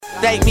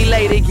Thank me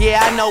later, yeah,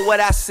 I know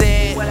what I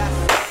said.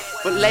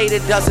 But later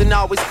doesn't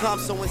always come,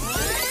 so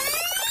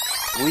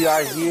we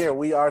are here.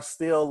 We are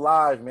still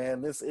live,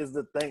 man. This is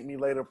the Thank Me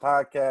Later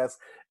podcast,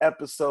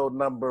 episode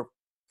number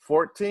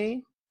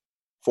 14.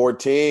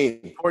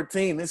 14.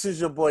 This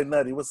is your boy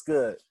Nutty. What's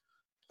good?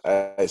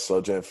 Hey,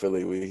 Slow Jam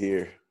Philly, we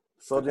here.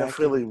 Slow Jam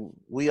Philly,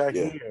 we are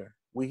here.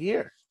 We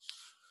here.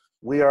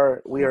 We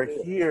are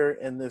here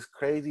in this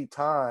crazy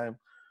time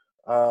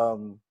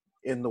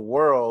in the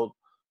world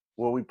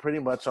where we pretty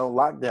much on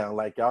lockdown.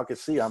 Like y'all can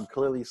see, I'm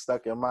clearly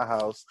stuck in my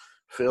house.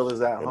 Phil is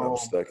at home. I'm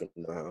stuck in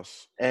the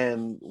house.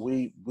 And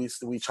we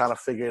trying to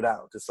figure it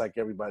out, just like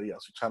everybody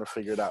else. We're trying to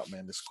figure it out,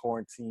 man. This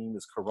quarantine,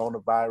 this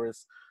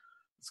coronavirus.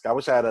 I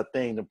wish I had a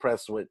thing to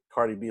press with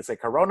Cardi B and say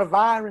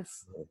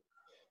coronavirus.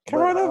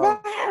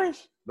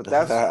 But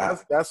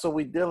that's what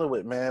we dealing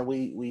with, man.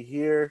 We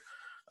here,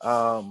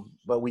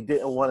 but we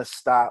didn't want to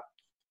stop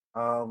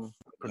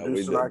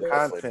producing our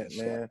content,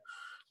 man.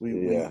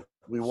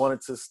 We wanted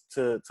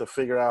to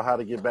figure out how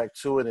to get back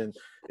to it, and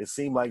it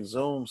seemed like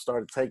Zoom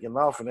started taking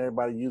off, and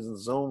everybody using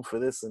Zoom for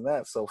this and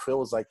that. So Phil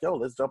was like, "Yo,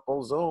 let's jump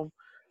on Zoom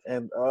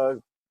and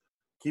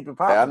keep it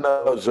popping." I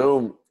know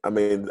Zoom. I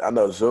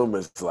know Zoom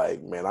is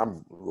like, man,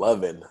 I'm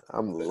loving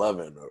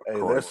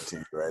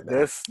quarantine right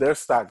now. Their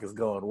stock is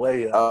going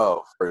way up.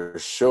 Oh, for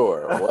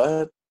sure.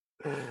 What?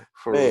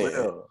 For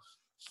real.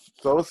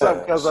 So what's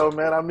up, cuzzo,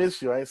 man? I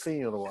miss you. I ain't seen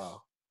you in a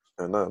while.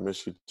 I know, I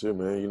miss you too,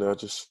 man. You know,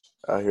 just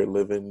out here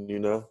living, you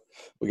know.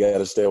 We got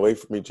to stay away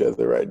from each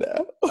other right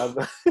now.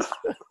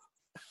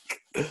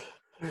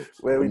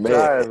 Well, we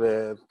trying,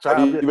 man.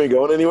 Have you been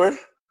going anywhere?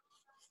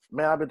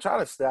 Man, I've been trying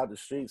to stay out the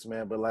streets,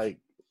 man, but like,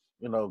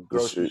 you know,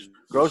 grocery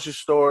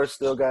stores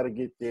still got to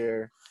get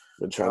there.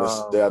 Been trying to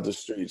stay out the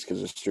streets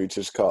because the streets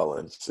is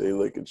calling. See,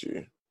 look at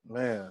you.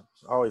 Man,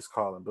 always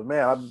calling. But,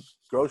 man, I'm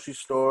grocery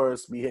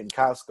stores, be hitting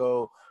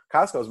Costco.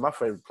 Costco is my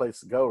favorite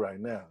place to go right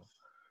now,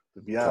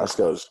 to be honest.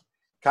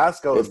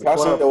 Costco if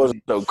Costco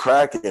wasn't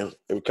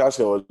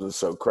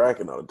so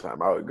cracking all the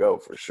time, I would go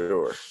for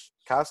sure.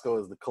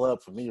 Costco is the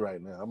club for me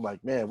right now. I'm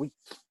like, man, we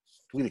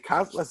the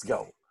Costco. Let's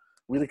go.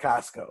 We the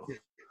Costco.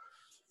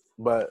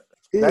 But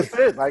that's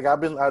it. Like I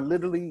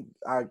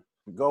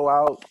go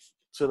out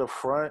to the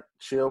front,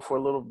 chill for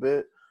a little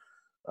bit,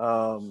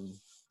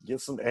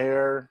 get some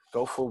air,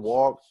 go for a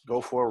walk,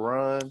 go for a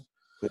run.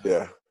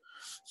 Yeah.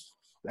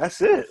 That's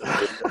it.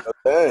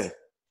 Hey,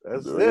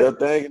 that's do it. Your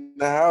thing in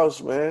the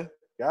house, man.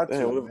 Got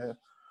to, man.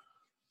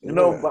 You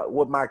know, but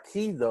what my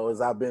key though is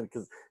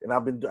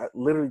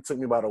literally took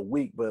me about a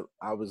week, but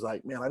I was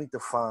like, man, I need to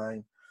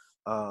find,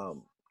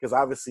 because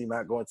obviously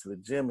not going to the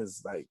gym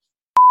is like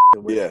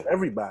with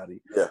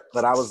everybody. Yeah.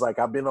 But I was like,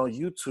 I've been on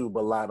YouTube a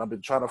lot. I've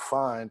been trying to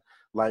find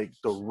like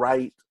the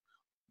right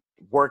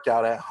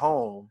workout at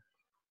home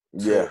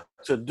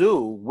to do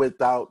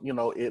without,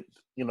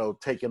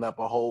 taking up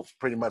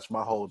pretty much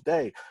my whole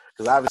day.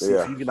 Because obviously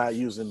if you're not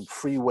using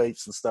free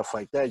weights and stuff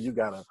like that, you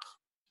gotta,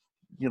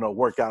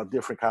 work out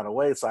different kind of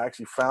ways. So I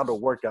actually found a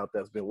workout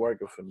that's been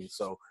working for me.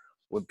 So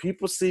when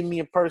people see me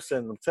in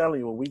person, I'm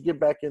telling you, when we get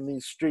back in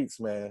these streets,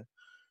 man,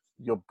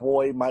 your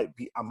boy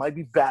I might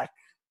be back.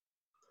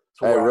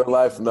 Hey, real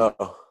life, no.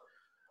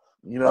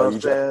 You know what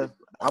I'm saying?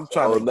 I'm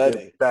trying to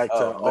get back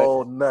to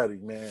old Nutty,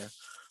 man.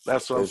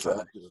 That's what I'm trying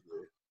to do.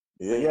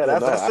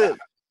 That's it.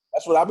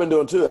 That's what I've been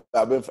doing too.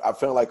 I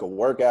feel like a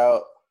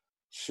workout.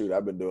 Shoot,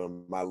 I've been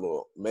doing my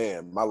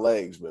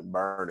legs been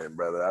burning,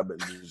 brother. I've been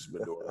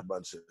doing a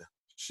bunch of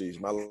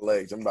my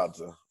legs. I'm about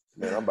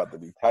to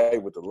be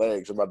tight with the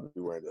legs. I'm about to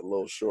be wearing the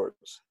little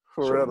shorts.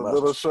 For real, the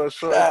little short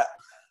shorts.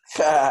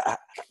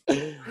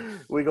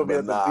 We gonna be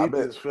at the beach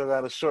and fill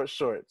out of short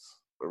shorts.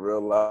 For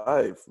real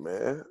life,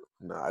 man.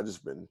 I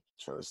just been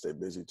trying to stay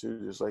busy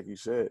too, just like you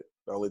said.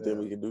 The only thing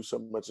we can do so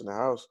much in the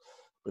house.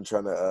 Been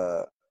trying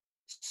to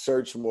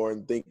search more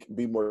and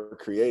be more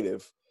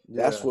creative.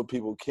 That's what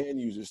people can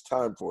use this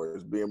time for,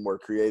 is being more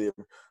creative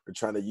or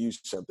trying to use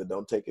something.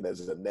 Don't take it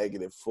as a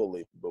negative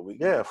fully, but we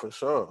can for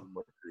sure. Be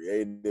more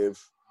creative.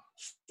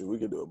 We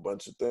can do a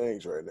bunch of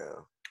things right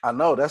now. I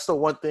know that's the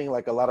one thing.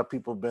 Like a lot of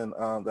people been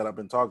that I've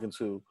been talking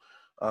to,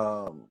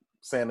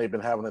 saying they've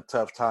been having a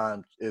tough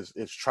time is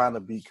trying to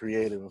be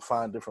creative and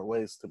find different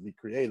ways to be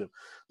creative.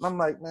 And I'm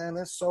like, man,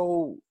 there's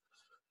so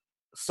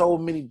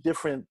many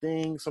different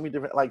things, so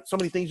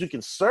many things you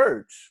can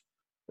search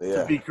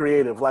to be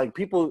creative. Like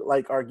people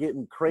are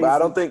getting crazy. But I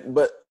don't think,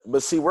 but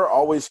see, we're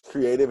always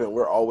creative and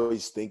we're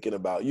always thinking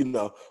about,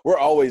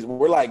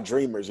 we're like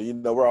dreamers,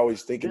 and we're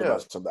always thinking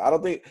about something. I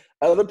don't think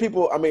other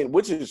people,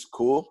 which is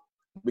cool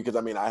because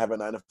I have a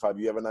 9 to 5,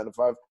 you have a 9 to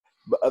 5,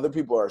 but other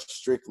people are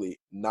strictly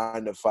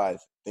 9 to 5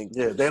 thinkers.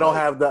 Yeah, they don't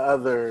have the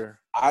other.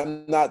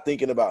 I'm not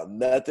thinking about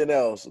nothing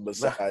else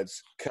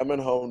besides coming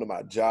home to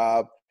my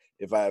job.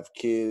 If I have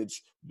kids,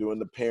 doing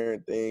the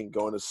parent thing,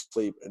 going to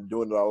sleep, and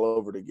doing it all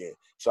over again.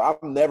 So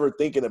I'm never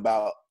thinking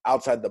about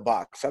outside the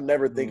box. I'm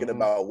never thinking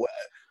about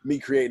me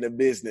creating a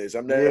business.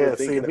 I'm never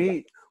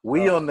thinking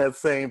we on that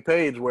same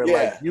page where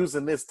like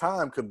using this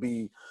time could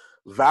be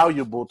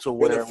valuable to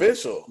where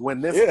beneficial.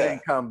 When this thing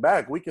come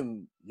back, we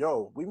can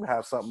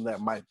have something that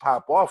might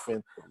pop off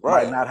and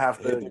might not have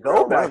to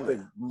go back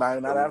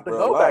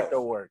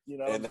to work. You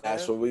know, and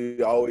that's what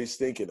we always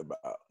thinking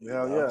about.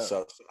 Yeah.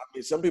 So I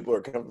mean, some people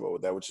are comfortable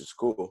with that, which is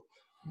cool,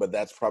 but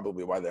that's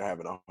probably why they're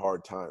having a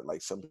hard time.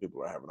 Like some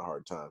people are having a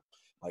hard time.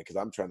 Like, cause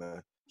I'm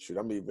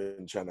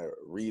even trying to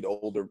read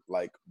older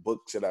like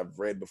books that I've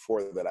read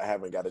before that I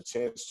haven't got a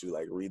chance to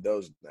like read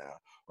those now,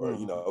 or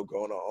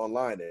going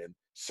online and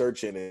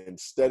searching and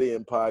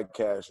studying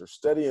podcasts or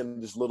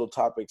studying just little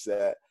topics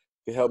that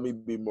can help me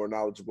be more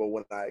knowledgeable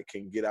when I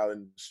can get out in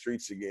the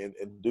streets again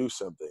and do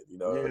something,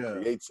 or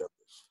create something.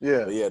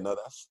 Yeah. But no,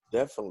 that's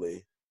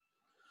definitely.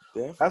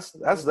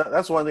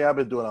 That's one thing I've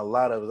been doing a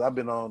lot of. Is I've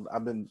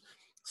been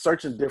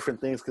searching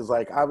different things because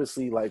like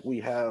obviously like we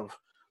have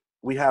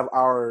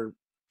our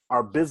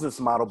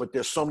business model, but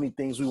there's so many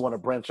things we want to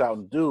branch out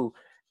and do,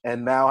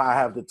 and now I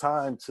have the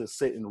time to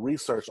sit and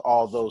research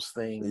all those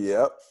things.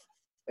 Yep.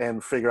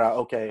 And figure out,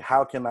 okay,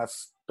 how can I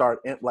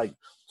start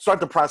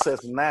the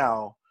process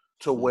now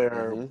to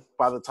where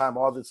by the time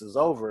all this is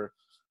over,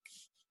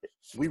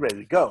 we ready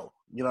to go.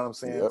 You know what I'm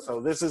saying? Yep. So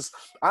this is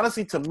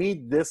honestly, to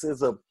me,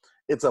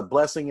 it's a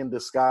blessing in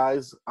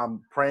disguise.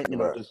 I'm praying,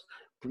 just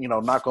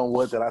knock on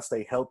wood that I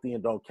stay healthy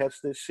and don't catch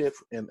this shit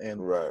and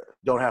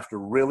don't have to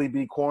really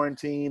be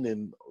quarantined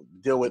and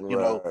deal with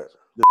the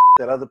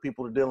that other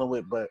people are dealing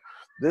with. But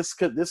this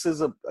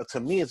is to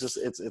me,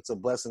 it's a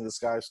blessing in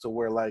disguise to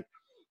where like,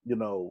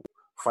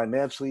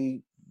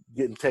 financially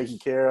getting taken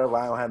care of.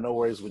 I don't have no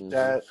worries with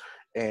that.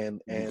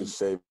 And you can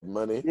save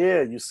money.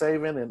 Yeah, you're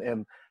saving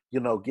and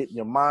getting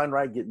your mind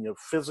right, getting your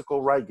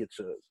physical right,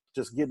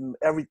 getting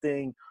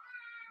everything,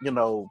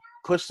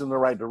 pushed in the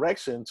right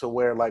direction to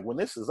where like when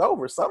this is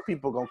over, some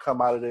people are gonna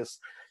come out of this,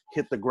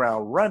 hit the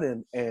ground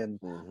running and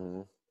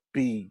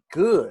be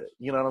good.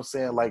 You know what I'm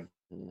saying? Like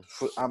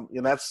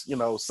and that's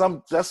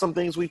some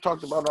things we've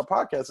talked about on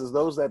our podcast is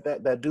those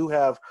that do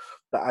have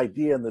the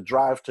idea and the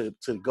drive to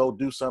go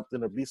do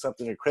something or be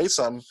something or create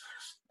something.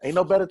 Ain't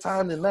no better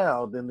time than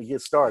now than to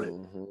get started.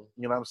 You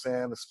know what I'm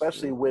saying?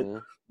 Especially with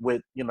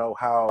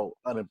how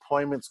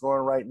unemployment's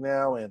going right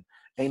now, and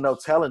ain't no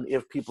telling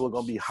if people are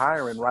gonna be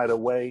hiring right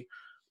away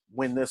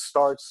when this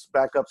starts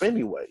back up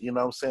anyway. You know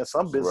what I'm saying?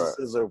 Some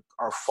businesses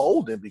are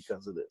folding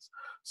because of this.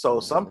 So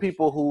some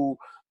people who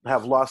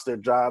have lost their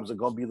jobs are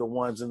going to be the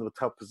ones in the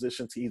tough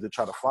position to either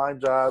try to find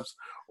jobs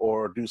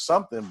or do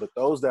something. But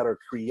those that are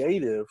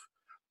creative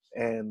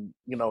and,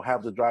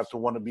 have the drive to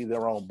want to be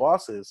their own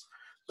bosses,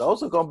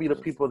 those are going to be the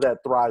people that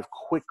thrive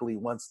quickly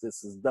once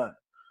this is done.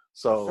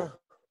 So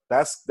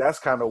that's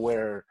kind of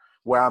where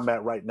I'm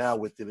at right now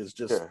with it is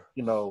just,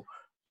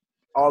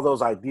 all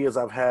those ideas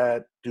I've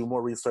had, do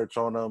more research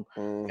on them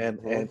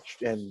and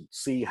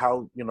see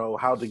how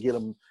to get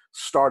them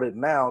started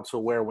now to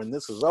where when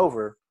this is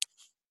over.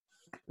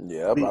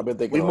 Yeah, I've been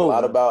thinking a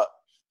lot about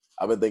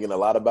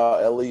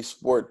LE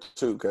Sport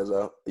too, because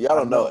y'all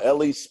don't know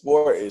LE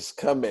Sport is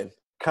coming.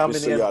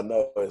 Just so y'all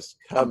know it's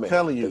coming. I'm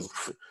telling you.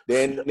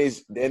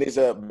 Danny's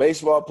a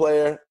baseball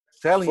player.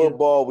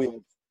 Football,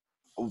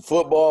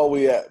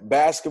 we have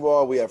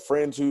basketball. We have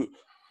friends who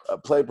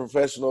play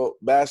professional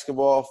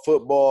basketball,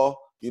 football,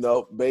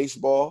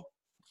 baseball.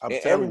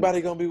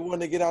 Everybody gonna be wanting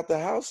to get out the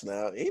house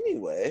now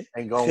anyway.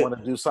 Ain't gonna want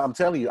to do something. I'm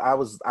telling you,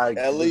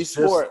 LE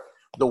Sport.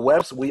 The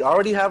website, we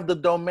already have the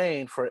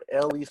domain for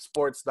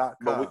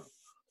lesports.com,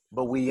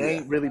 but we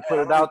ain't really put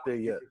it out there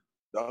yet.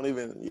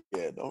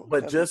 Don't.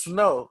 But just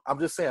know, I'm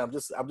just saying, I'm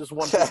just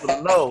want people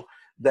to know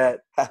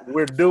that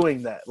we're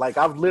doing that. Like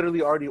I've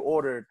literally already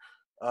ordered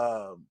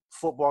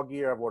football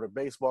gear, I've ordered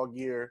baseball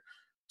gear,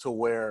 to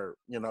where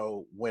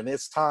when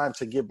it's time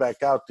to get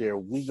back out there,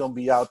 we gonna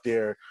be out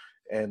there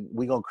and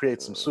we gonna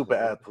create some super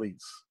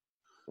athletes.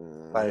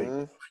 Like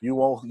you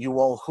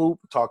won't hoop,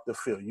 talk to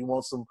Phil. You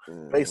want some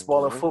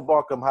baseball and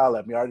football, come holler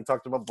at me. I already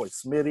talked to my boy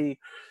Smitty.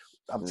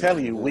 I'm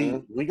telling you,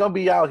 we gonna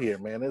be out here,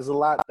 man. There's a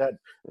lot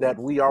that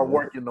we are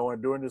working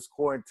on during this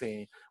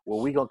quarantine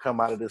where we gonna come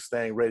out of this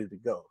thing ready to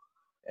go.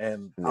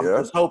 And I'm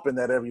just hoping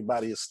that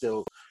everybody is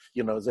still,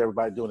 is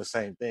everybody doing the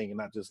same thing and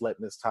not just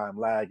letting this time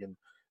lag and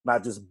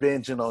not just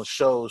binging on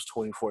shows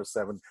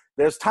 24/7.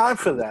 There's time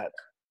for that.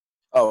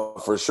 Oh,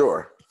 for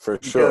sure.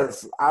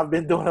 Because I've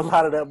been doing a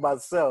lot of that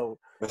myself.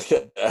 But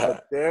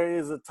there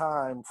is a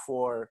time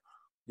for,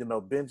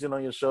 binging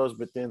on your shows,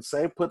 but then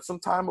put some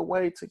time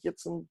away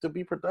to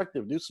be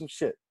productive, do some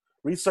shit,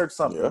 research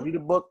something, read a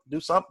book,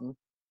 do something.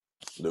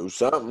 You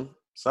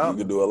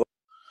can do a lot.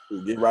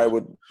 Get right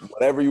with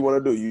whatever you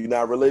want to do. You're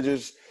not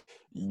religious.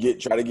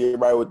 Try to get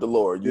right with the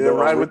Lord. Get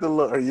right with the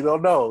Lord. You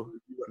don't know.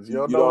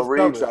 You don't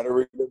read. Try to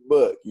read the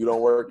book. You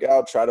don't work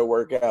out. Try to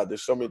work out.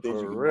 There's so many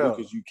things you can do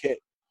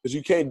because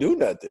you can't do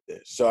nothing.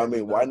 So I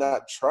mean, why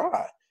not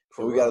try?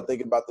 And we got to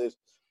think about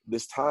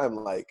this time.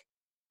 Like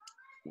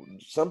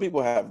some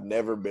people have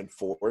never been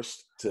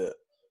forced to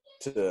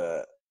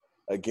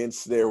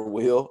against their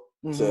will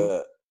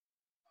to,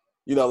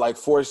 like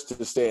forced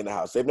to stay in the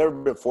house. They've never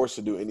been forced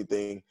to do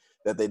anything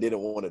that they didn't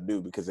want to do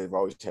because they've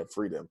always had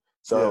freedom.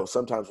 So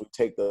sometimes we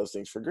take those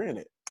things for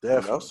granted.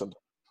 Definitely. You know, sometimes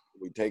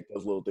we take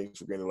those little things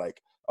for granted,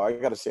 like, oh, I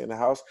got to stay in the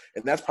house.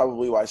 And that's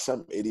probably why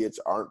some idiots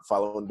aren't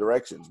following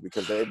directions,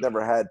 because they've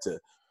never had to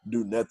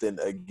do nothing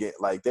again.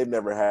 Like, they've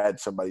never had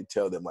somebody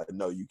tell them, like,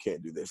 no, you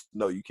can't do this.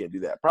 No, you can't do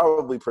that.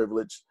 Probably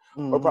privilege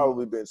or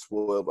probably been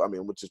spoiled. I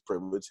mean, which is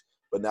privilege.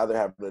 But now they're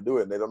having to do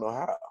it, and they don't know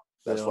how.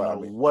 That's why, I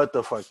mean, what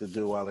the fuck to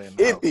do while they're in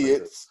the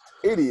house.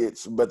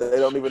 Idiots, but they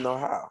don't even know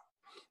how.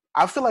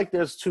 I feel like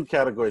there's two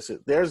categories.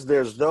 There's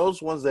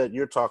those ones that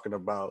you're talking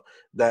about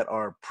that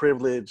are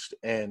privileged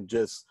and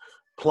just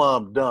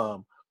plumb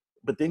dumb.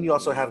 But then you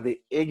also have the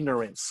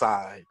ignorant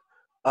side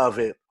of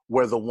it,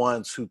 where the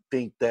ones who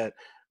think that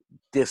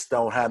this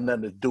don't have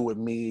nothing to do with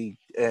me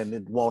and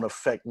it won't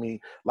affect me.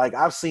 Like,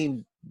 I've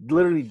seen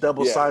literally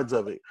double sides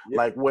of it. Yeah.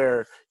 Like,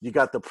 where you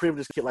got the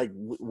privileged kid, like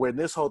when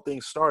this whole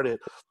thing started,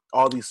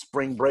 all these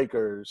spring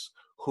breakers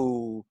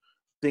who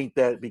think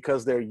that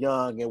because they're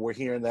young and we're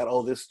hearing that,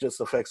 oh, this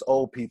just affects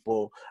old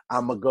people,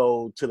 I'm going to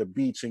go to the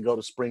beach and go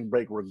to spring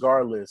break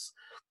regardless.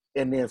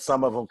 And then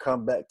some of them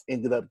come back,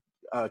 ended up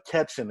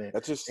catching it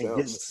and getting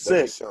sick.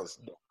 That just sounds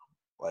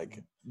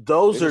like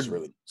those are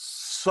really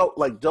so,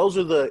 like, those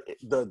are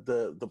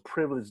the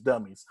privileged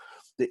dummies.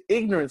 The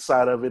ignorant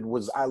side of it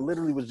was, I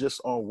literally was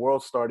just on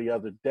World Star the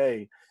other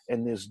day,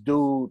 and this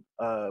dude,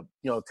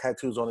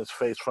 tattoos on his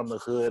face from the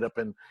hood up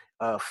in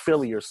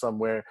Philly or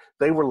somewhere.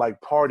 They were like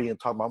partying,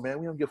 talking about, man,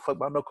 we don't give a fuck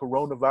about no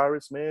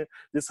coronavirus, man.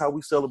 This is how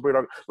we celebrate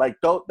our, like,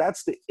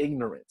 that's the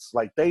ignorance.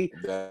 Like,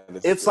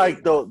 it's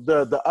like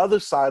the other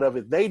side of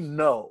it. They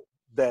know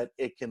that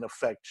it can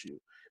affect you,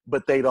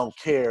 but they don't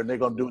care, and they're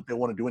going to do what they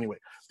want to do anyway.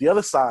 The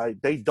other side,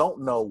 they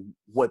don't know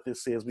what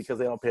this is because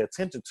they don't pay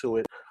attention to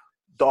it.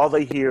 All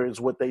they hear is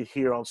what they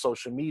hear on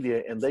social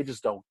media, and they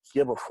just don't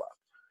give a fuck.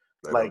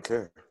 They don't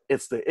care.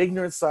 It's the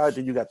ignorant side,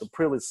 then you got the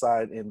privileged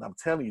side, and I'm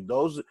telling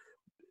you,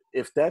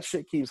 if that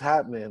shit keeps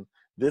happening,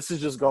 this is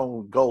just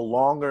going to go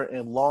longer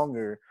and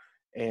longer,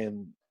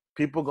 and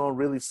people going to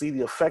really see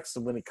the effects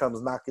when it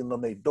comes knocking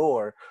on their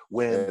door.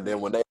 And then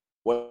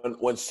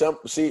when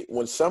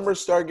summers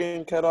start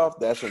getting cut off,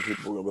 that's when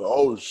people are gonna be,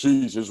 oh,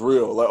 jeez, it's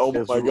real. Like, oh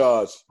my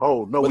gosh.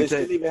 Oh no, but it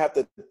shouldn't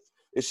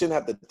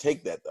have to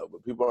take that though.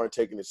 But people aren't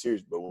taking it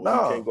serious. But when you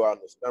can't go out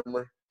in the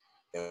summer,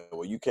 and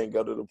when you can't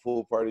go to the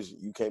pool parties,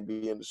 you can't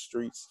be in the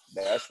streets,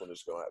 that's when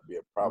it's gonna be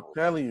a problem.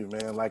 I'm telling you,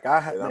 man. Like,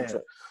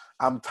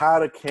 I'm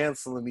tired of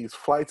canceling these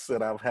flights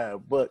that I've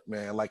had booked,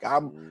 man. Like, I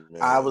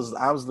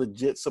was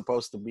legit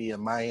supposed to be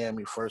in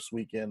Miami first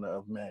weekend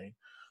of May.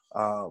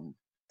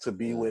 To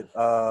be with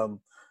the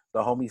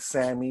homie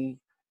Sammy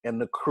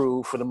and the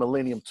crew for the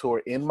Millennium Tour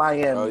in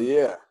Miami. Oh,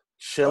 yeah.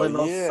 Chilling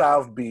on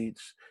South Beach.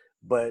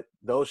 But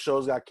those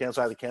shows got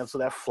canceled. I had to cancel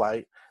that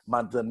flight.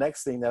 The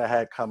next thing that I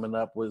had coming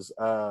up was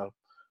one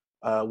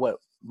of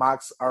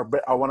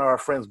our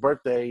friends'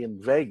 birthday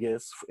in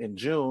Vegas in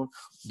June.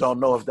 Don't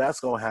know if that's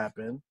going to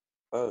happen.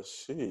 Oh,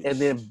 shit. And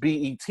then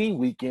BET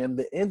weekend,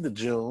 the end of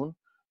June.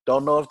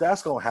 Don't know if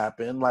that's going to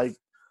happen. Like,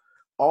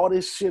 all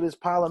this shit is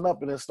piling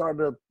up, and it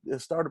started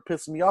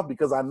pissing me off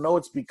because I know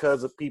it's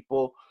because of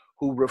people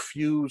who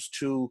refuse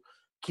to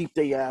keep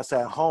their ass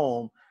at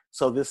home,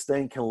 so this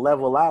thing can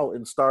level out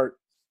and start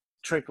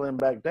trickling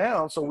back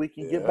down, so we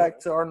can get back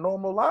to our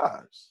normal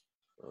lives.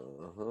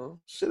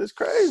 Shit is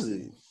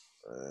crazy.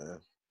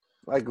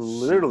 Like,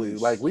 literally,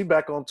 like, we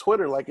back on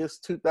Twitter like it's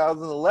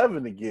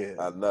 2011 again.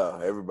 I know,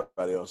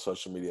 everybody on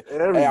social media.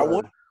 Hey,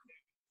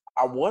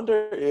 I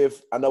wonder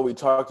if, I know we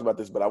talked about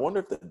this, but I wonder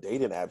if the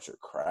dating apps are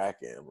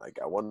cracking. Like,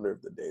 I wonder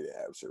if the dating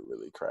apps are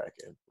really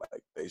cracking.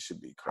 Like, they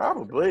should be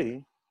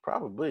cracking.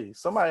 Probably.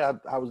 Somebody,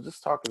 I was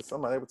just talking to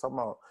somebody, they were talking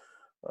about,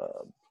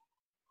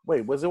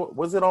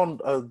 was it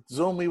on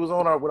Zoom we was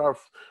on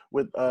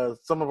with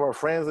some of our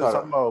friends and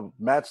talking about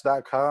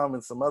Match.com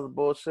and some other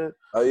bullshit?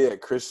 Oh, yeah,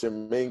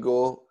 Christian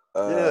Mingle.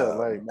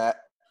 Matt.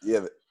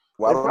 Yeah.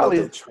 Well, I don't know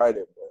if they tried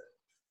it,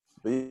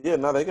 but yeah,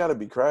 no, they got to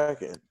be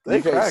cracking.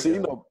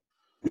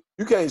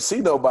 You can't see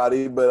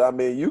nobody, but I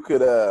mean, you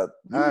could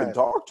can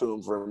talk to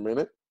them for a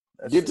minute,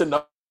 get to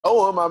know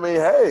them. I mean,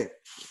 hey,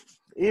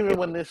 even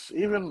when this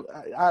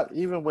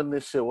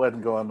shit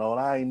wasn't going on,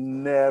 I ain't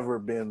never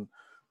been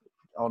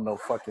on no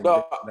fucking.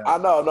 No, I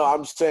know. No,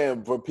 I'm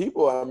saying for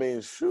people. I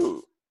mean,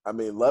 shoot. I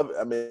mean,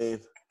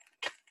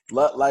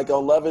 like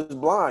on Love Is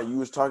Blind, you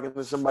was talking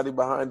to somebody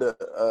behind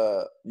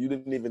you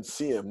didn't even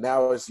see him.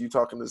 Now it's you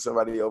talking to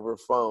somebody over a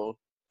phone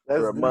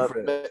for a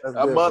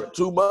month,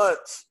 2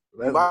 months.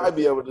 You might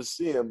be able to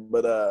see him,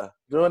 but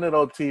doing it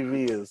on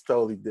TV is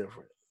totally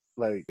different.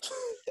 Like,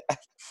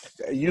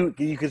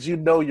 because you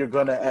know you're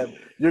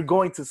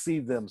going to see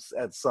them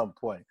at some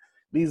point.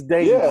 These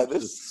days,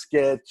 this is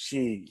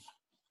sketchy.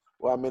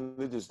 Well, I mean,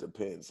 it just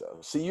depends.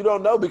 Though. See, you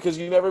don't know because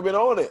you've never been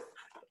on it.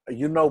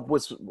 You know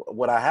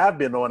what I have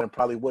been on, and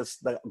probably what's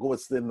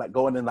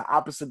going in the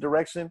opposite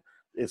direction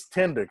is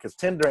Tinder, because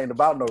Tinder ain't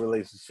about no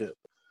relationship.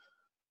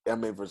 I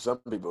mean, for some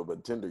people,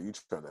 but Tinder,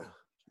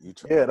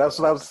 that's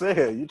what I'm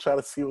saying. You try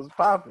to see what's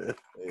popping.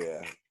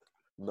 Yeah.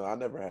 No, I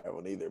never had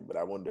one either, but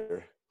I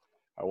wonder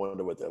I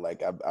wonder what they're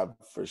like. I've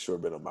for sure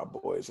been on my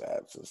boys'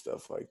 apps and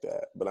stuff like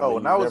that. But I Oh,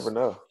 mean, you never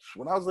know.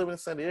 When I was living in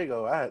San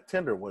Diego,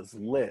 Tinder was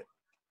lit.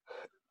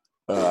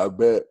 I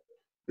bet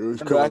it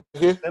was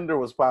cracking. Tinder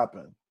was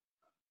popping.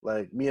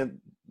 Like me and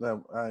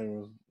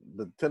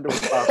the Tinder was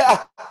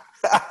popping.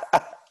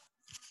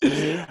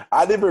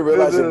 I didn't even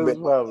realize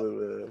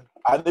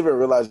I didn't even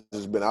realize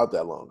it's been out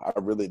that long. I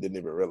really didn't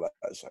even realize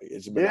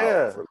it's been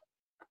out for.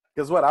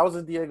 Because what, I was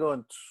in Diego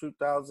in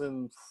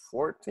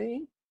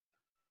 2014.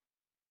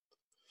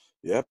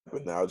 Yep,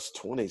 but now it's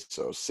 20,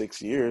 so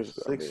 6 years.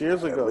 6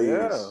 years ago,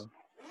 yeah.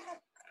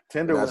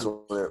 Tinder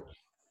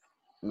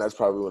and that's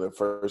probably when it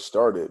first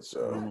started.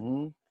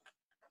 So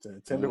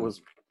Tinder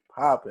was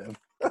popping.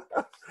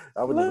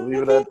 I would just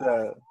leave it at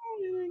that.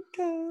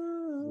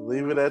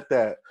 Leave it at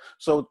that.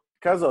 So,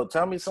 Cuzzo,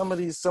 tell me some of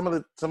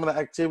the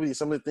activities,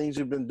 some of the things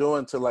you've been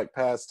doing to like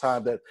pass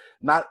time, that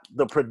not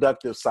the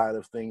productive side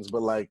of things,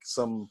 but like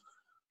some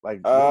like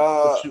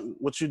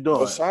what you doing?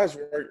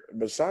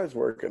 Besides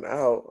working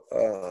out,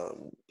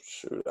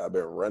 shoot, I've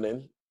been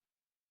running.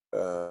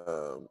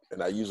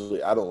 And I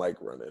don't like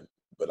running,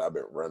 but I've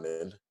been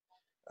running.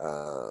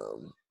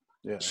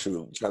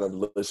 Shoot, trying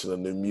to listen to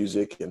new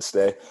music and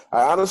stay.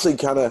 I honestly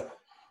kind of,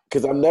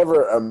 because I'm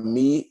never a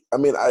me. I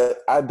mean,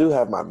 I do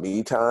have my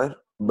me time,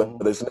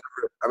 but it's never.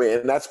 I mean,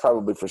 and that's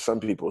probably for some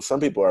people. Some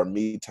people are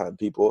me time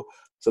people,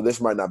 so this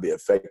might not be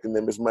affecting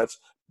them as much.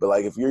 But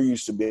like, if you're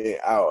used to being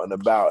out and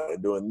about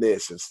and doing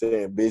this and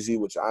staying busy,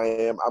 which I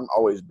am, I'm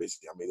always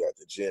busy. I'm either at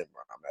the gym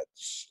or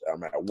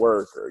I'm at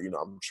work, or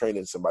I'm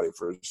training somebody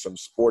for some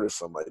sport or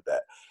something like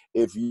that.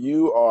 If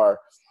you are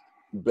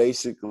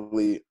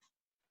basically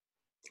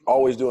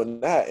always doing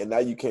that and now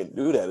you can't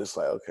do that, it's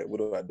like, okay, what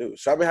do I do?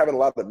 So I've been having a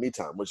lot of me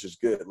time, which is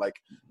good. Like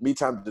me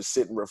time to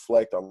sit and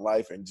reflect on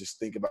life and just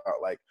think about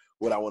like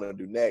what I want to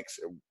do next,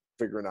 and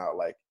figuring out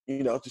like,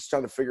 just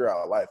trying to figure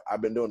out life.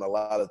 I've been doing a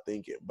lot of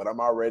thinking, but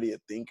I'm already a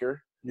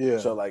thinker. Yeah.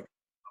 So like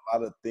a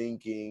lot of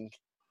thinking,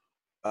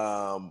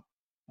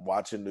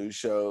 watching new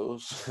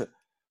shows,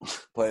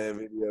 playing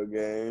video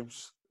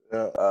games.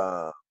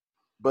 Yeah.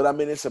 But I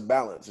mean, it's a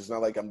balance. It's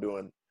not like I'm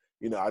doing,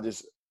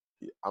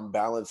 I'm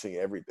balancing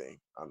everything,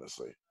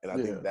 honestly. And I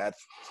think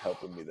that's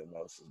helping me the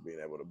most, is being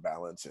able to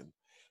balance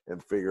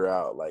and figure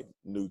out like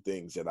new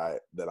things that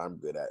I'm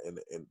good at, and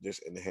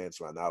just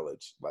enhance my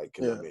knowledge. Like,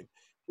 'cause I mean,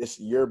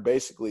 you're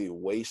basically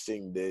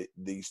wasting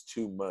these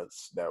 2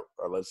 months that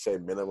are, let's say,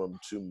 minimum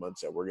 2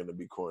 months that we're going to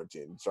be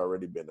quarantined. It's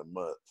already been a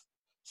month.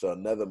 So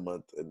another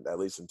month, at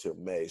least until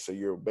May. So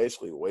you're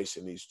basically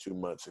wasting these 2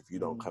 months if you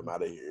don't come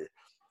out of here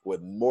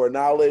with more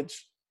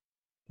knowledge,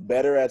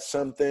 better at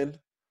something,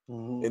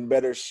 in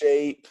better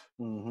shape,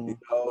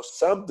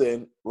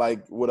 something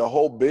like with a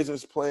whole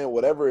business plan,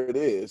 whatever it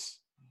is.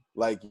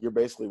 Like, you're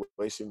basically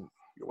wasting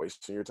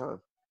your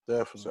time.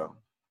 Definitely. So.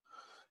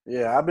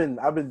 Yeah, I've been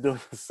doing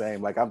the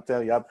same. Like, I'm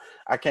telling you,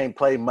 I can't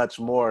play much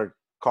more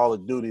Call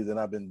of Duty than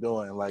I've been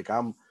doing. Like,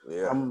 I'm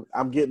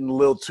getting a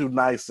little too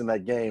nice in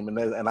that game,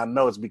 and I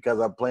know it's because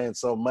I'm playing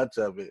so much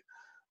of it.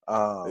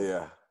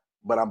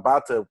 But I'm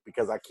about to,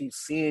 because I keep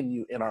seeing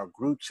you in our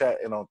group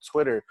chat and on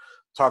Twitter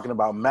talking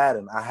about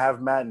Madden. I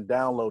have Madden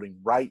downloading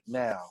right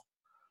now.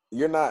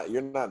 You're not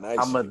nice.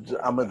 I'm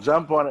gonna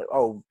jump on it.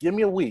 Oh, give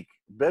me a week.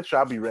 Bet you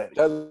I'll be ready.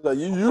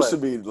 You used to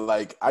be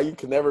like, I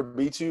can never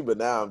beat you, but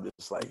now I'm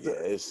just like, you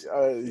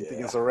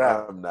think it's a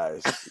wrap? I'm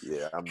nice.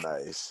 Yeah, I'm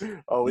nice.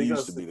 Oh, you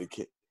used to be the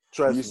king.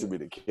 You used to be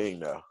the king,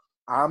 though.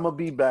 I'm gonna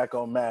be back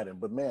on Madden,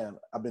 but man,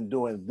 I've been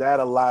doing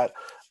that a lot.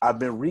 I've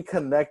been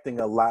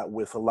reconnecting a lot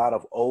with a lot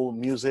of old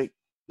music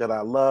that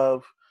I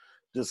love.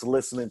 Just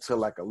listening to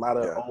like a lot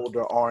of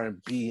older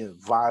R&B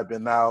and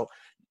vibing out.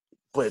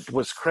 But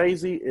what's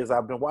crazy is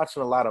I've been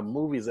watching a lot of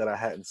movies that I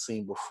hadn't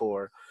seen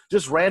before.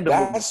 Just random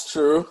movies. That's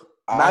true.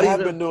 I have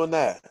been doing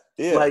that.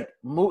 Yeah. Like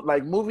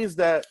movies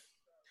that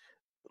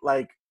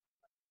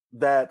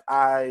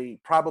I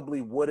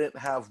probably wouldn't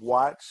have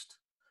watched,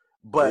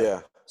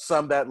 but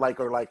some that like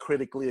are like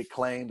critically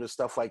acclaimed or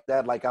stuff like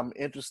that. Like, I'm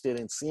interested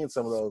in seeing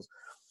some of those.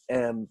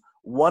 And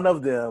one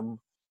of them,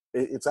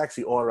 it's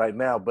actually on right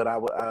now, but I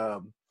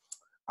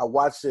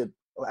watched it.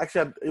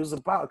 Actually, it was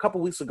about a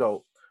couple weeks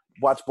ago.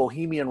 Watched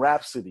Bohemian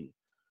Rhapsody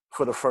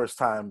for the first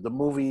time. The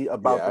movie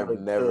about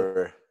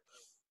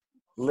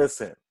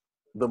listen.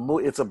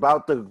 It's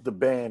about the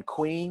band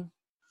Queen.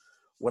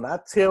 When I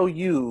tell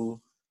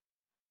you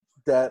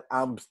that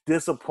I'm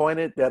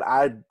disappointed that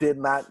I did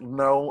not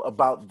know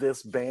about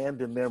this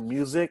band and their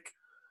music,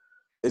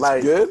 it's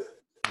like, good.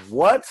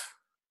 What?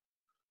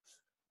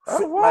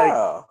 Oh,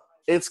 wow! Like,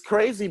 it's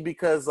crazy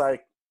because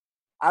like,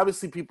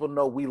 obviously people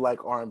know we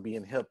like R&B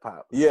and hip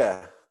hop.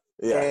 Yeah.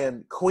 Yeah.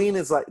 And Queen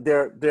is like,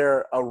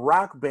 they're a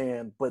rock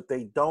band, but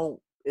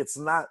it's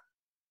not,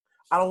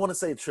 I don't want to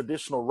say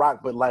traditional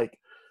rock, but like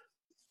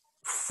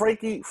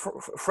Freddie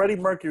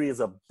Mercury is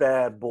a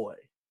bad boy.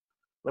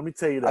 Let me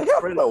tell you that. I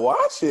gotta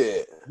watch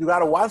it. You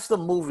gotta watch the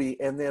movie,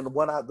 and then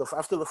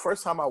after the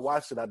first time I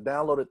watched it, I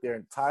downloaded their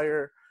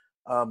entire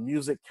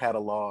music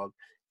catalog,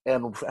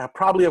 and I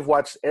probably have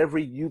watched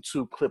every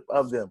YouTube clip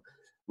of them.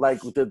 Like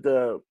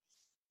the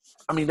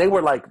I mean, they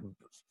were like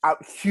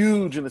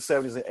huge in the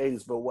 70s and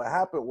 80s. But what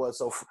happened was,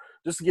 so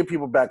just to give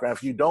people background,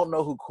 if you don't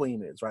know who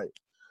Queen is, right?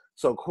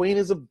 So Queen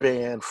is a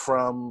band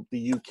from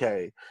the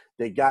UK.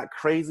 They got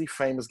crazy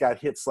famous, got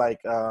hits like,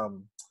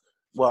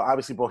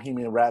 obviously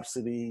Bohemian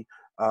Rhapsody,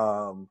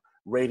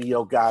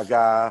 Radio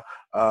Gaga,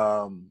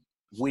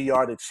 We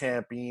Are the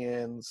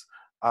Champions,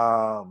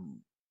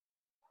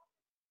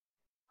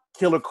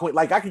 Killer Queen.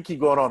 Like, I could keep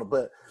going on,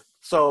 but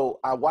so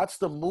I watched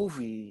the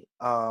movie,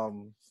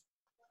 and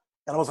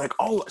I was like,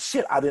 oh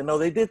shit, I didn't know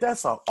they did that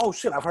song. Oh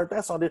shit, I've heard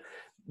that song.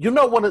 You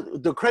know, one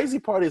of the crazy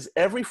part is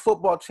every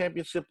football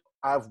championship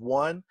I've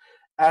won,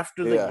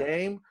 after the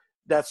game,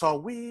 that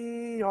song,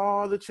 We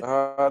Are the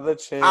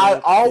Champions.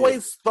 I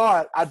always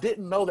thought, I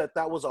didn't know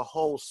that was a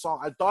whole song.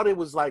 I thought it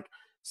was like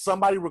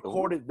somebody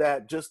recorded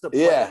that just to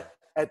play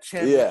at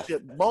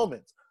championship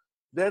moments.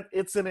 That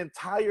it's an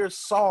entire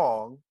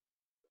song.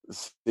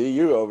 See,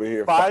 you over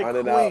here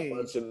finding out a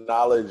bunch of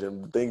knowledge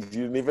and things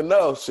you didn't even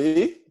know.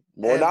 See?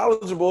 More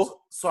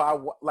knowledgeable. So I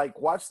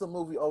watched the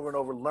movie over and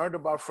over, learned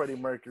about Freddie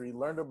Mercury,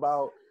 learned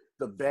about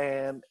the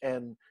band,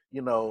 and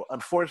you know,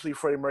 unfortunately,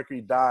 Freddie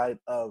Mercury died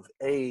of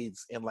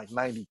AIDS in like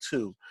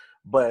 '92,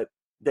 but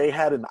they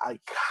had an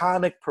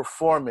iconic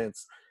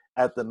performance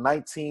at the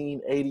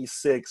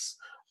 1986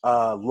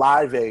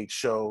 Live Aid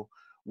show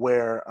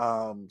where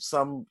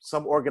some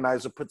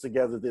organizer put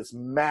together this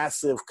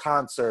massive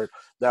concert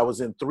that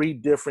was in 3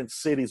 different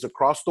cities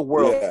across the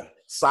world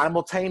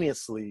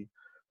simultaneously.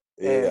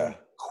 And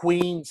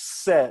Queen's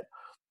set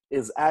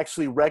is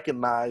actually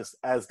recognized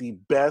as the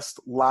best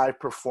live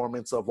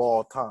performance of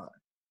all time.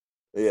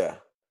 Yeah.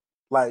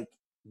 Like,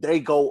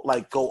 they go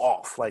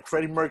off. Like,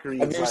 Freddie Mercury.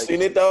 Have you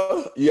seen it,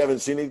 though? You haven't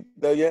seen it,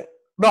 though, yet?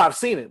 No, I've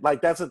seen it.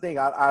 Like, that's the thing.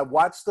 I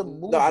watched the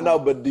movie. No, I know,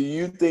 but do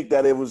you think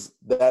that it was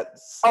that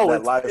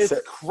live set?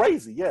 It's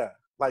crazy, yeah.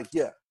 Like,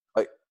 yeah.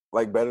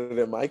 Like better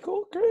than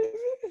Michael?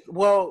 Crazy?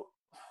 Well,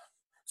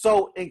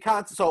 so in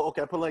context,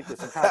 okay, I put it like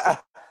this. In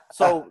context.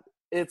 So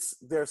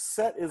their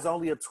set is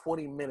only a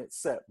 20-minute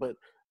set, but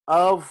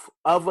of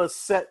a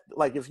set,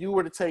 like if you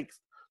were to take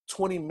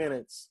 20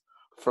 minutes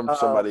from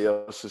somebody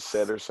else's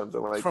set or something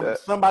like that, from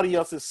somebody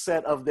else's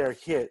set of their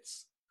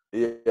hits,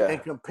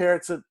 and compare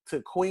it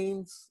to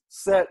Queen's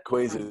set,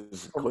 Queen's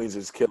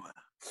is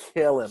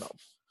killing them.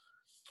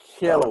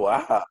 Oh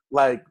wow!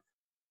 Like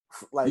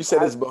you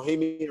said, it's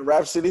Bohemian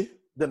Rhapsody.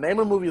 The name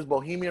of the movie is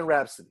Bohemian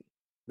Rhapsody.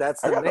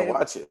 That's the name. I gotta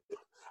watch it.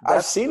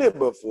 I've seen it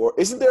before.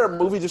 Isn't there a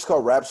movie just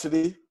called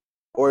Rhapsody?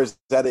 Or is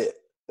that it?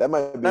 That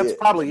might be it. That's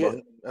probably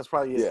it. That's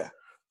probably it. Yeah.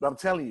 But I'm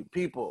telling you,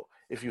 people,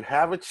 if you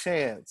have a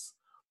chance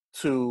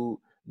to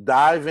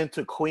dive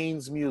into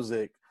Queen's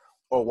music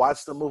or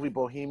watch the movie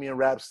Bohemian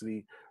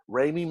Rhapsody,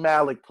 Rami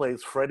Malek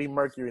plays Freddie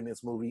Mercury in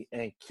this movie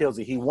and kills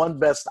it. He won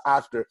Best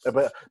Actor at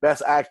the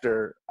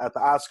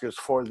Oscars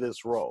for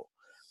this role.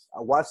 I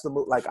watched the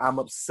movie. Like, I'm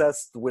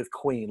obsessed with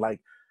Queen. Like,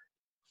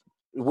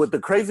 what the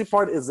crazy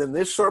part is, in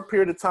this short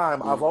period of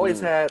time, I've always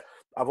had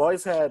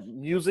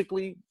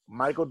musically,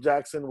 Michael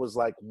Jackson was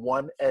like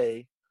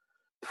 1A,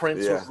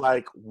 Prince was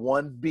like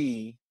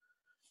 1B,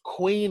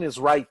 Queen is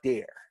right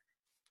there.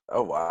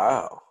 Oh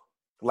wow!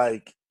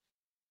 Like,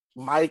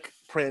 Mike,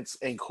 Prince,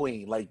 and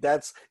Queen. Like,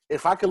 that's,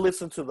 if I could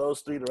listen to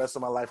those 3 the rest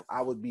of my life,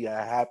 I would be a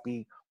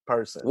happy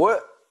person.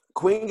 What?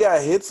 Queen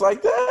got hits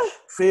like that?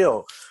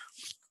 Phil,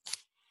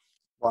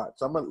 watch.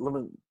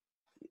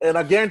 And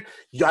again,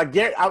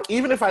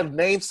 even if I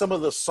name some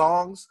of the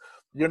songs,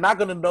 you're not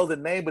going to know the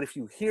name, but if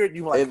you hear it,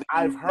 you're like,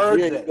 I've heard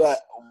this. Like,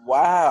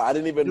 wow, I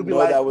didn't even know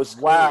like, that was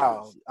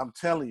wow. Queen. I'm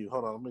telling you.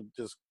 Hold on, let me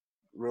just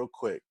real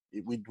quick.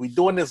 We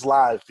doing this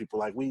live, people.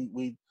 Like,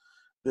 we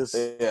just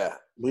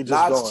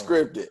not going.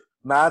 Scripted.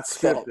 Not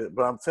scripted,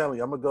 but I'm telling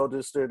you, I'm gonna go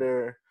just to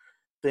their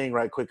thing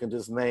right quick and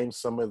just name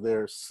some of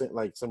their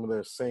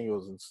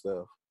singles and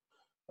stuff.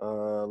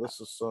 Let's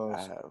just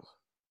songs.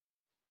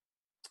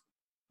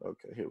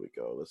 Okay, here we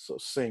go.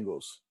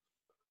 Singles.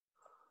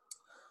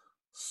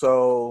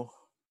 So,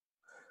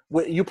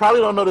 you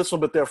probably don't know this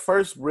one, but their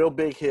first real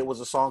big hit was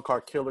a song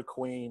called "Killer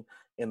Queen"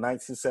 in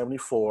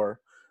 1974.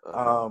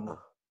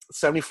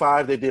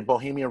 75, they did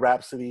Bohemian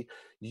Rhapsody.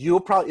 You'll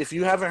probably, if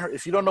you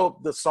don't know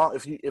the song,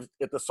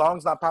 if the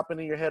song's not popping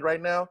in your head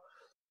right now,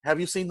 have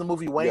you seen the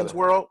movie Wayne's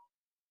World?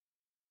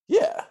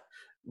 Yeah.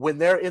 When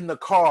they're in the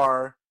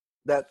car,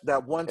 that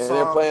one and song.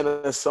 They're playing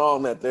a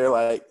song that they're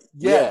like,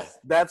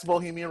 that's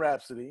Bohemian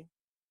Rhapsody.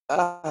 They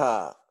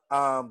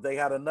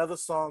had another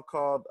song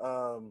called,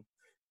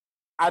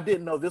 I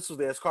didn't know this was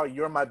there. It's called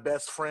 "You're My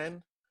Best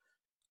Friend."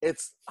 I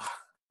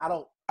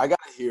gotta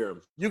hear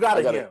him. You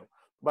gotta hear him.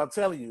 But I'm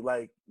telling you,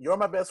 like, "You're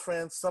My Best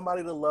Friend,"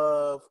 "Somebody to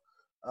Love,"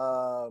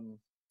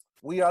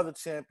 "We Are the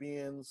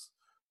Champions,"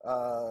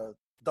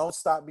 "Don't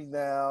Stop Me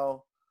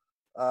Now,"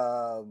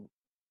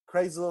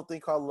 "Crazy Little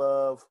Thing Called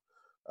Love,"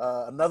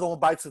 "Another One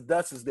Bites the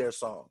Dust" is their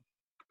song.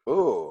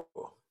 Ooh,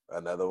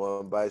 "Another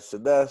One Bites the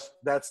Dust."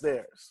 That's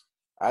theirs.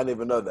 I didn't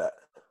even know that.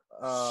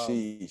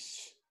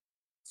 Sheesh.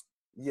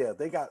 Yeah,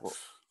 they got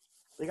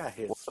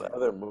hits. What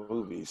other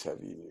movies have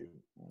you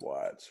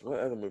watched? What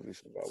other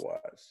movies have I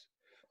watched?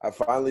 I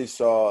finally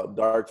saw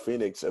Dark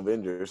Phoenix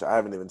Avengers. I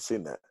haven't even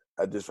seen that.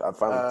 I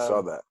finally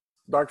saw that.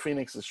 Dark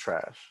Phoenix is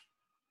trash.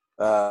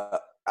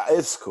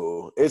 It's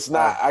cool. It's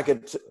not. I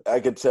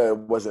could tell it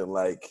wasn't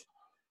like,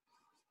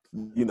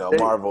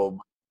 Marvel.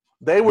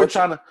 They were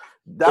trying to.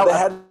 But they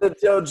had to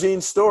tell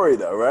Jean's story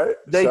though, right?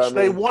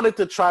 They wanted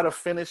to try to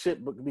finish it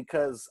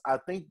because I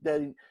think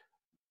that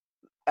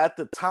at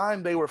the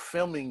time they were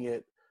filming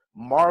it,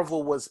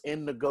 Marvel was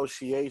in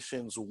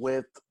negotiations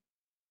with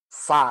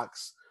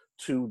Fox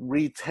to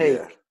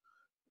retake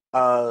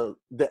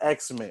the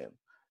X-Men.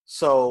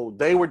 So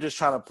they were just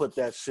trying to put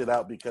that shit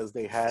out because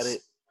they had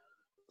it.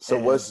 So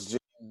what's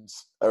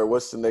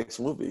the next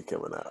movie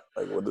coming out?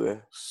 Like, what do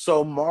they?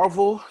 So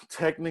Marvel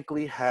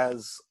technically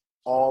has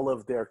all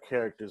of their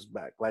characters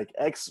back. Like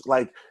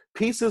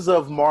pieces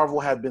of Marvel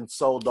have been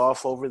sold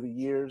off over the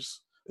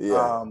years.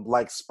 Yeah.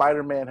 Like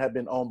Spider-Man had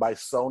been owned by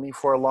Sony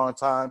for a long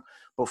time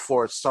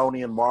before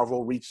Sony and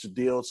Marvel reached a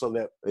deal so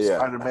that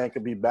Spider-Man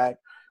could be back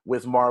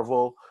with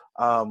Marvel.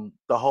 The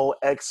whole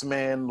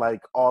X-Men,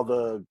 like all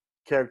the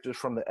characters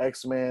from the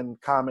X-Men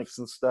comics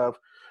and stuff,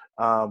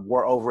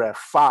 were over at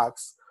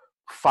Fox.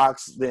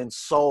 Fox then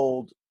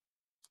sold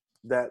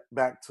that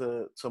back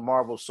to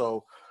Marvel.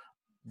 So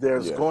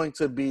there's going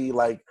to be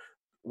like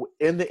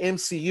in the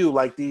MCU,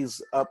 like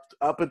these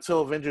up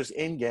until Avengers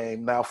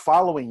Endgame. Now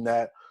following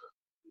that,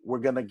 we're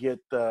gonna get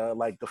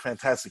the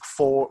Fantastic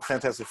Four.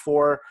 Fantastic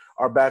Four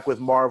are back with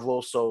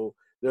Marvel, so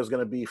there's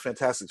gonna be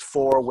Fantastic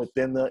Four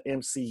within the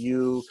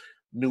MCU,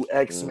 new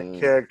X-Men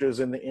characters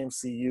in the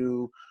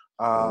MCU,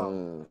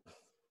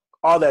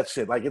 all that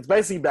shit. Like it's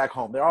basically back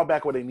home. They're all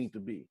back where they need to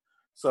be.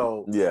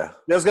 So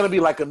there's gonna be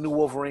like a new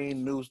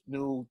Wolverine,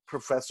 new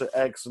Professor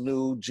X,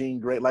 new Jean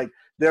Grey. Like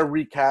they're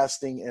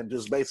recasting and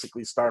just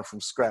basically starting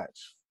from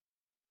scratch.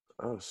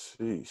 Oh,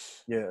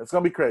 sheesh. Yeah, it's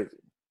gonna be crazy.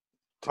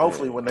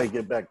 Hopefully when they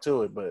get back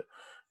to it, but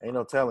ain't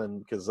no telling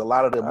because a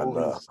lot of the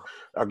movies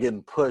are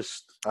getting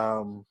pushed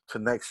to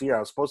next year. I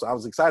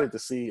was excited to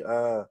see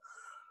the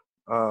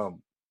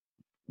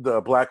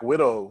Black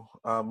Widow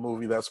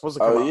movie that's supposed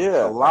to come out in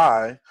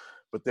July,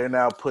 but they're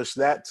now pushed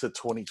that to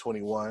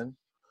 2021.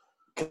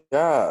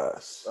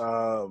 Gosh.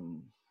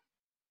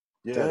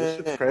 This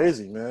shit's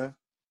crazy, man.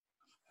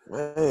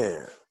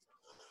 Man.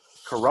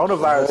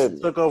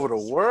 Coronavirus took over the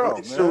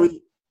world,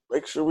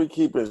 Make sure we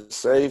keep it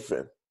safe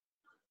and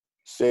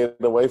staying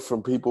away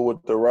from people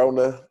with the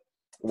Rona.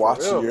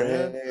 Washing your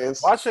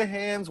hands. Wash your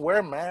hands,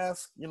 wear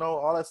masks,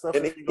 all that stuff.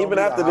 And even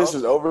after this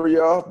is over,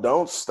 y'all,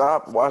 don't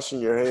stop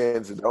washing your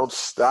hands and don't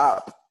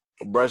stop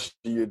brushing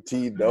your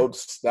teeth. Don't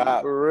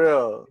stop. For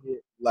real.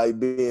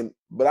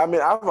 But I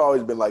mean, I've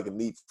always been like a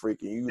neat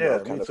freak, and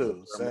me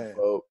too. Same.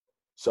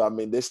 So I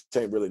mean, this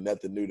ain't really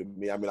nothing new to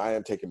me. I mean, I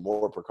am taking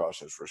more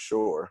precautions for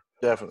sure.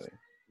 Definitely.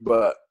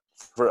 But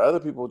for other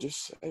people,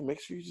 just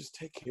make sure you just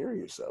take care of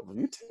yourself. If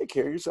you take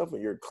care of yourself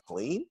and you're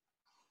clean,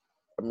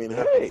 I mean,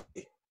 hey,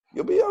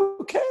 you'll be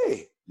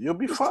okay. You'll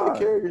be fine.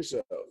 Take care of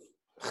yourself.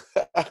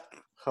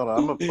 Hold on,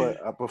 I'm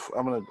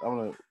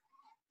gonna let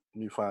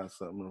me find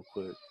something real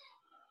quick.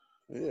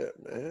 Yeah,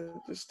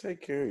 man, just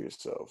take care of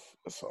yourself.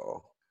 That's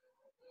all.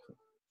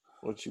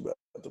 What you about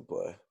to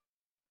play?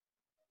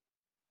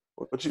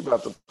 What you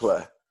about to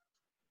play?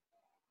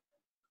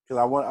 Because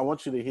I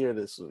want you to hear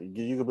this.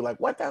 You could be like,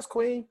 "What? That's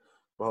Queen."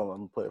 But hold on, I'm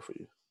gonna play it for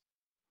you.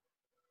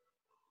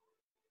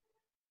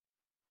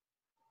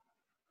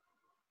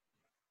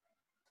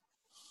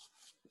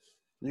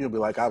 You'll be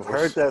like, "I've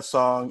heard that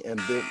song and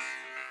then."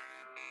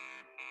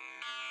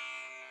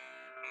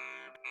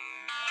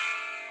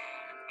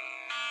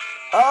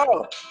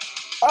 Oh,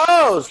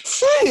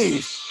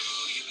 jeez.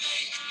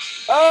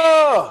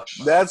 Oh,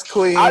 that's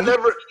Queen. I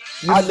never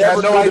had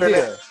no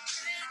idea.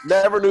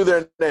 Never knew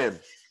their name.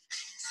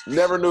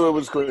 Never knew it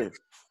was Queen.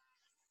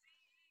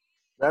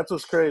 That's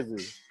what's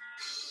crazy.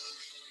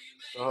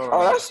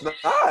 Oh, that's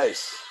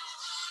nice.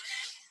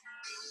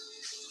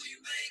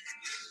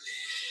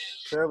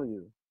 Tell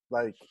you,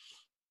 like,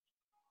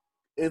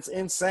 it's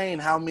insane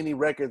how many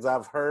records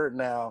I've heard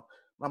now.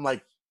 I'm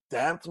like,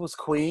 that was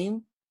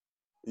Queen?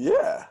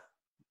 Yeah.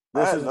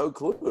 I had no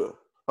clue.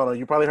 Hold on,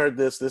 you probably heard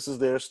this. This is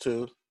theirs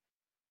too.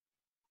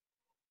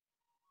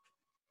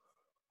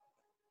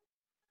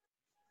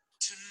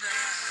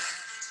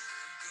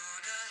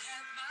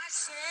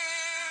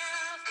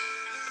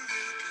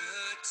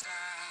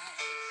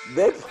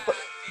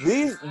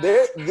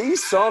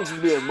 These songs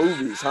would be in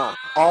movies, huh?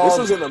 This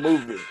was in a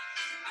movie.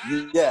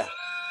 Yeah.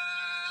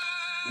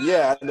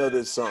 Yeah, I know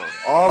this song.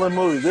 All in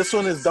movies. This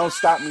one is Don't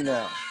Stop Me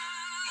Now.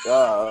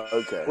 Oh,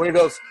 okay. Where it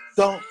goes,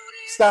 Don't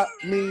Stop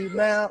Me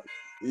Now.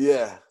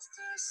 Yeah.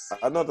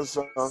 I know the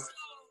song.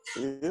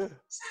 Yeah.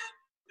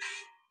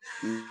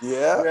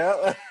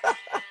 Yeah.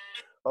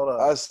 Hold on.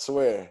 I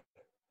swear.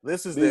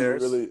 This is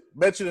theirs.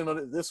 Bet you didn't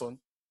know this one.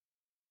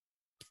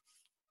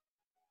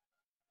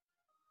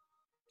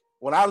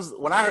 When I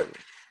heard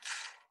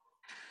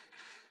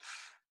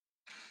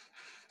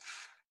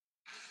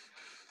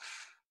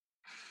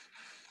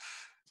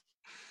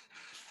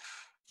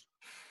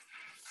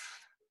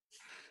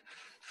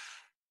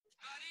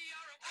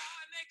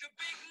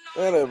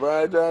That's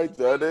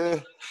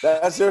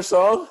your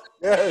song?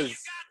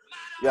 Yes.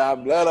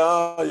 Got blood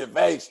on your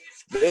face.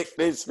 Big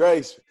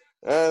disgrace.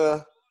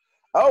 And,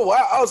 oh,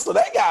 wow. Oh, so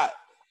they got,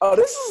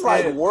 this is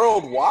like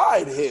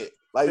worldwide hit.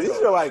 Like, these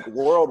are like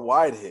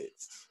worldwide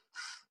hits.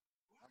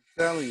 I'm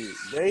telling you.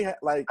 They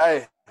like.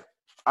 Hey,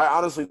 I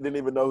honestly didn't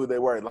even know who they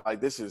were. Like,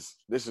 this is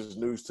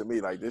news to me.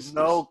 Like, this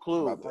no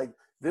clue. Like,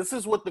 this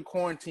is what the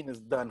quarantine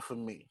has done for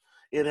me.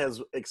 It has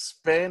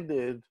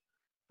expanded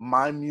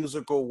my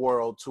musical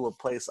world to a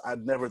place I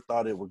never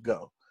thought it would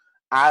go.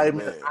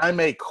 I'm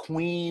a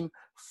Queen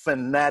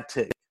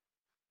fanatic.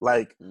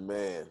 Like,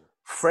 man,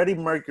 Freddie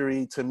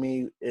Mercury to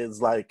me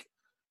is like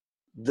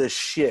the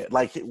shit.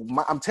 Like,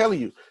 I'm telling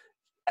you,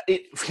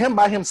 him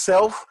by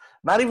himself,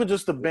 not even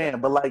just the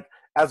band, but like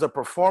as a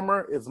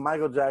performer, it's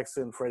Michael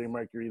Jackson, Freddie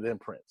Mercury, then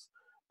Prince.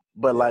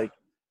 But like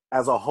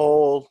as a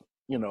whole,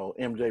 you know,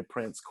 MJ,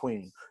 Prince,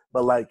 Queen.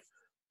 But like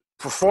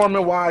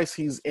performing wise,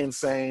 he's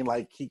insane.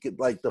 Like he could,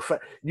 like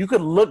you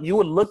would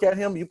look at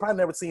him. You probably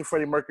never seen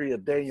Freddie Mercury a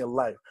day in your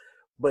life,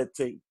 but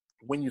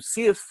when you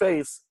see his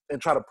face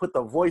and try to put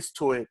the voice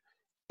to it,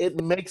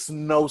 it makes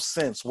no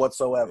sense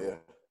whatsoever.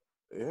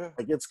 Yeah.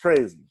 Like it's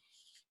crazy.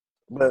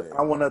 But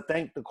I want to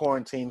thank the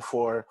quarantine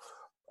for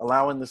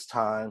allowing this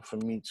time for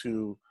me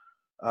to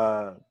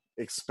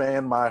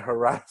expand my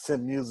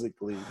horizon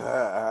musically.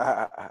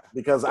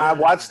 Because I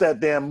watch that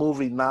damn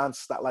movie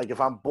nonstop. Like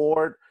if I'm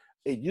bored,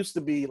 it used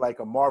to be like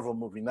a Marvel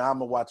movie. Now I'm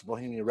gonna watch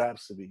Bohemian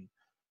Rhapsody.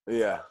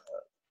 Yeah.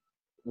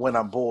 When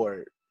I'm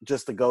bored,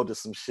 just to go to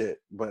some shit.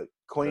 But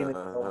Queen,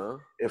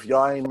 if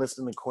y'all ain't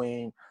listening to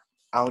Queen,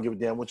 I don't give a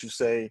damn what you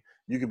say.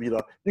 You could be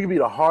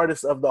the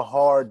hardest of the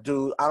hard,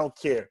 dude. I don't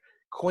care.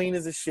 Queen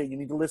is a shit. You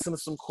need to listen to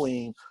some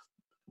Queen.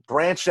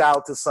 Branch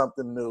out to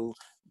something new.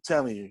 I'm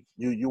telling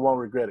you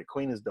won't regret it.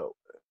 Queen is dope.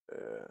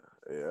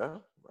 Yeah.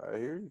 I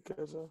hear you,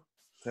 Keza.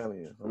 Telling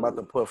you, I'm about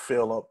to put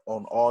Phil up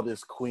on all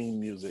this Queen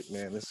music,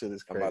 man. This shit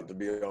is crazy. I'm about to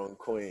be on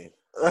Queen.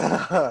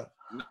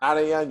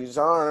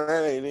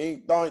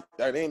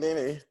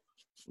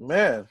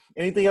 Man,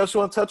 anything else you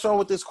want to touch on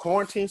with this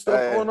quarantine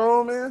stuff going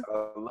on, man?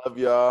 I love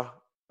y'all.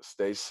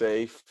 Stay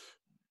safe.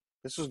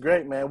 This was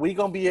great, man. We're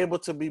going to be able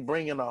to be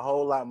bringing a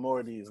whole lot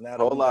more of these. Now, a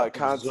whole lot of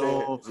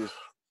content.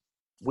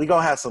 We're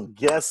going to have some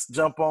guests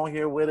jump on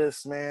here with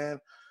us, man.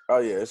 Oh,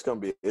 yeah. It's gonna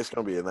be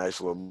a nice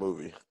little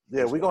movie.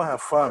 Yeah, we're going to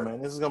have fun,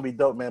 man. This is going to be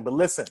dope, man. But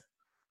listen,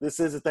 this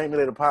is the Thank Me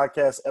Later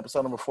podcast,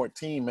 episode number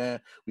 14, man.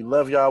 We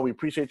love y'all. We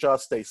appreciate y'all.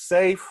 Stay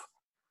safe.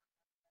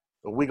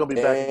 But we're going to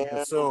be back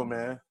again soon,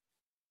 man.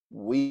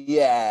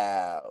 We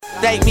out.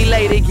 Thank me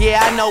later, yeah,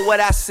 I know what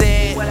I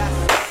said.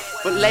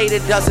 But later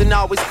doesn't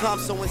always come,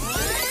 so